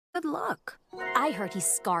good luck. I heard he's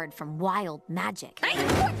scarred from wild magic.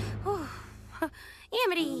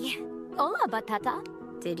 Amity! Hola, Batata.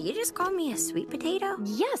 Did you just call me a sweet potato?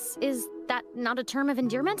 Yes, is that not a term of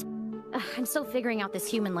endearment? I'm still figuring out this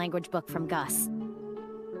human language book from Gus.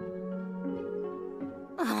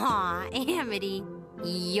 Aw, Amity,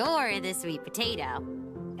 you're the sweet potato.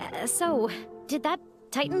 So, did that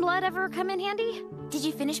Titan blood ever come in handy? Did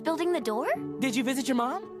you finish building the door? Did you visit your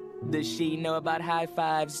mom? Does she know about high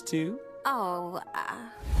fives, too? Oh,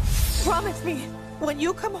 Promise me, when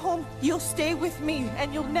you come home, you'll stay with me,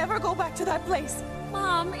 and you'll never go back to that place.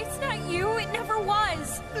 Mom, it's not you. It never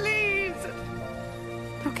was. Please!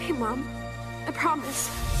 Okay, Mom. I promise.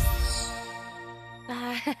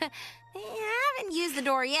 I haven't used the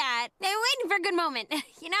door yet. I'm waiting for a good moment,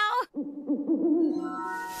 you know?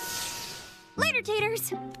 Later,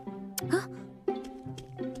 taters. Huh?